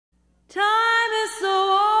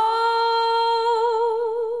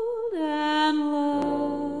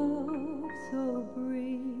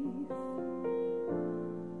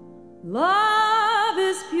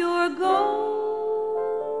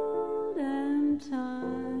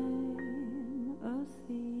time a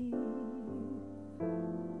thief.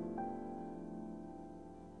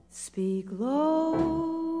 Speak low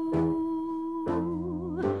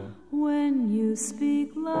when you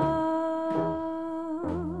speak love.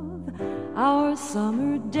 Our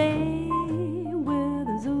summer day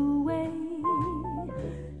withers away.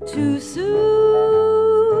 Too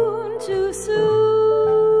soon, too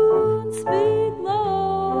soon. Speak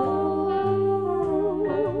low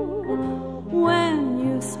when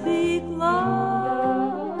you speak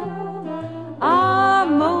love. Our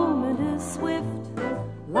moment is swift,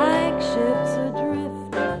 like ships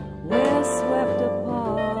adrift. We're swept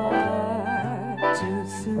apart too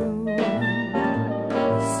soon.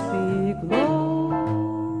 Speak low,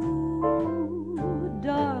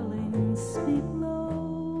 darling, speak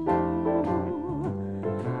low.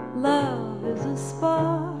 Love is a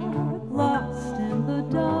spark lost in the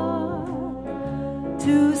dark.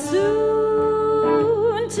 Too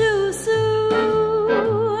soon, too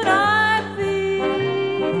soon. I feel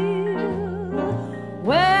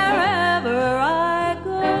wherever I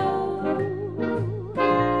go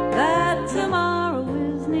that tomorrow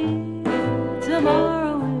is near,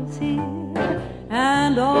 tomorrow is here,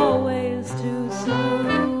 and always too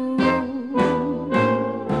soon.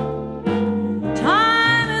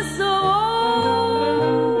 Time is so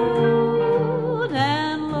old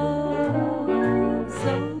and love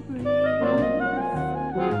so brief.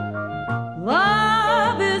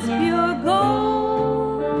 Love is pure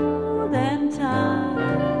gold and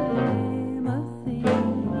time a thief.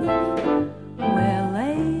 We're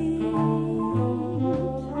late,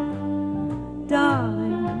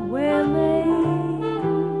 darling, we're late.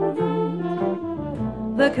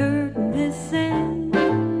 The curtain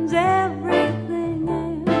descends, everything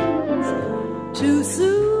ends. Too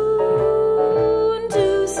soon,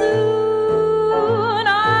 too soon.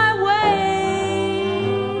 I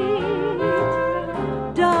wait,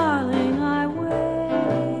 darling, I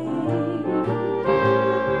wait.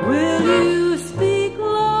 Will you speak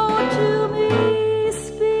low to me,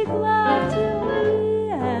 speak loud to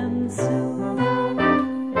me, and soon?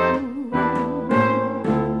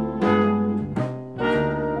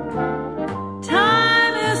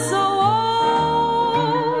 Time is so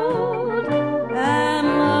old and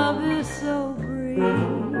love is so brief.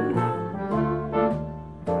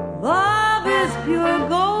 Love is pure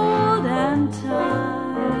gold and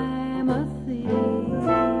time a thief.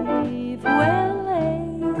 We're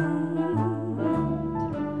late,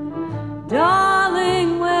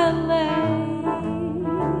 darling, we're late.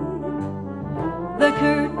 The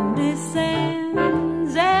curtain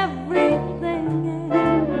descends, everything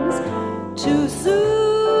ends. Too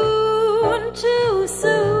soon, too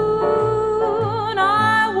soon.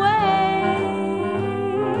 I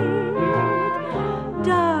wait,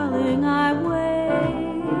 darling, I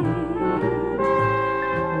wait.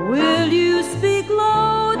 Will you speak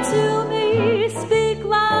low to me, speak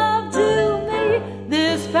loud to me?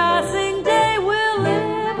 This passing day will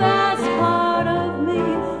live as part of me.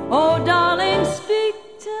 Oh, darling, speak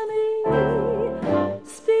to me,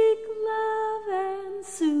 speak love and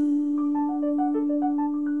soon.